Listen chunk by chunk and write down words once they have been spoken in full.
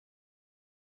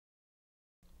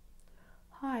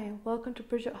Hi, welcome to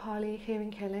Bridget Harley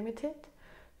Hearing Care Limited.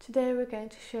 Today we're going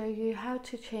to show you how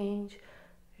to change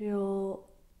your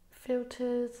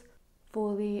filters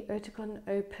for the Oticon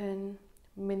Opn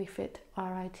MiniFit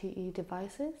RITE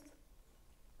devices.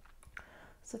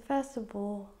 So first of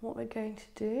all, what we're going to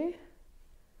do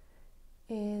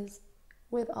is,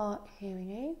 with our hearing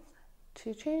aids,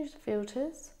 to change the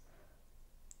filters.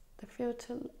 The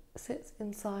filter sits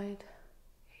inside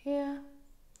here.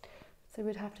 So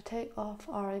we'd have to take off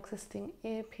our existing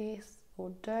earpiece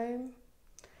or dome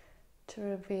to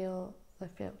reveal the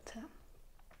filter.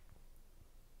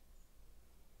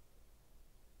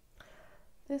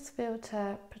 This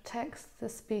filter protects the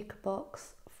speaker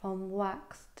box from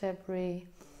wax, debris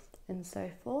and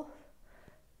so forth.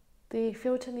 The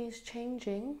filter needs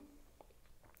changing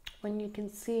when you can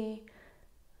see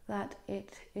that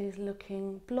it is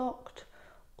looking blocked,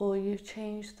 or you've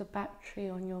changed the battery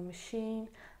on your machine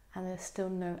and there's still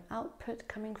no output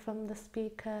coming from the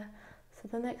speaker. So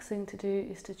the next thing to do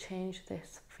is to change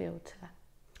this filter.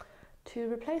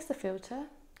 To replace the filter,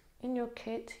 in your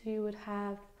kit you would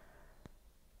have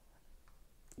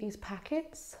these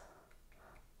packets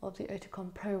of the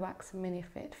Oticon Pro Wax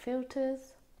MiniFit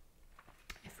filters.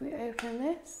 If we open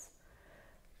this,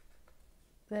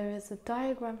 there is a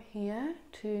diagram here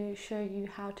to show you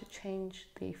how to change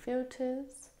the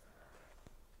filters.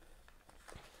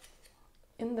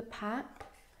 In the pack,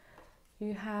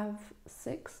 you have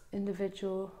 6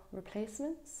 individual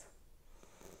replacements.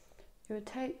 You would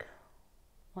take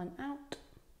one out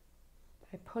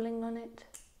by pulling on it,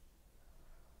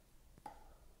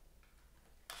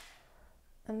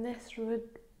 and this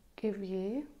would give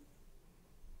you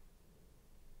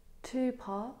 2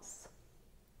 parts.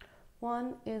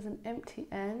 One is an empty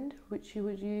end, which you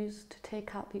would use to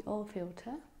take out the old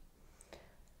filter,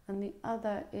 and the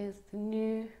other is the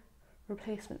new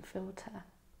replacement filter.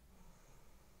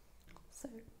 So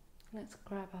let's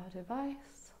grab our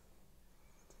device.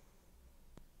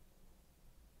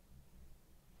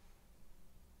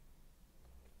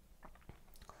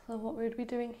 So what we'd be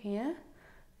doing here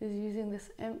is using this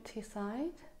empty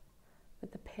side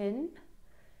with the pin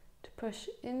to push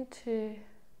into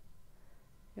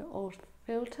your old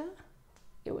filter.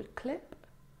 It would clip,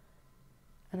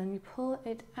 and then you pull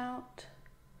it out,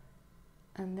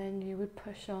 and then you would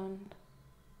push on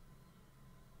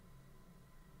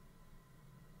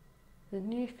the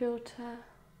new filter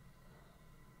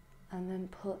and then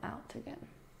pull out again.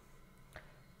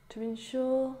 To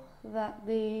ensure that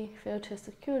the filter is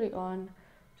securely on,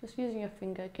 just using your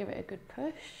finger, give it a good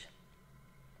push,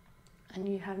 and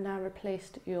you have now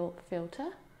replaced your filter.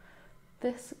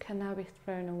 This can now be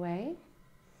thrown away,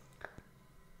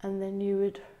 and then you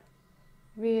would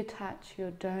reattach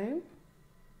your dome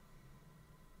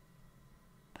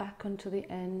back onto the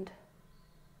end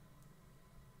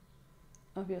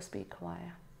of your speaker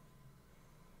wire.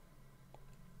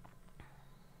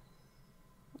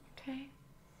 Okay.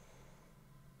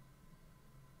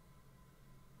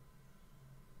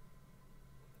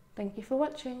 Thank you for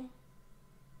watching.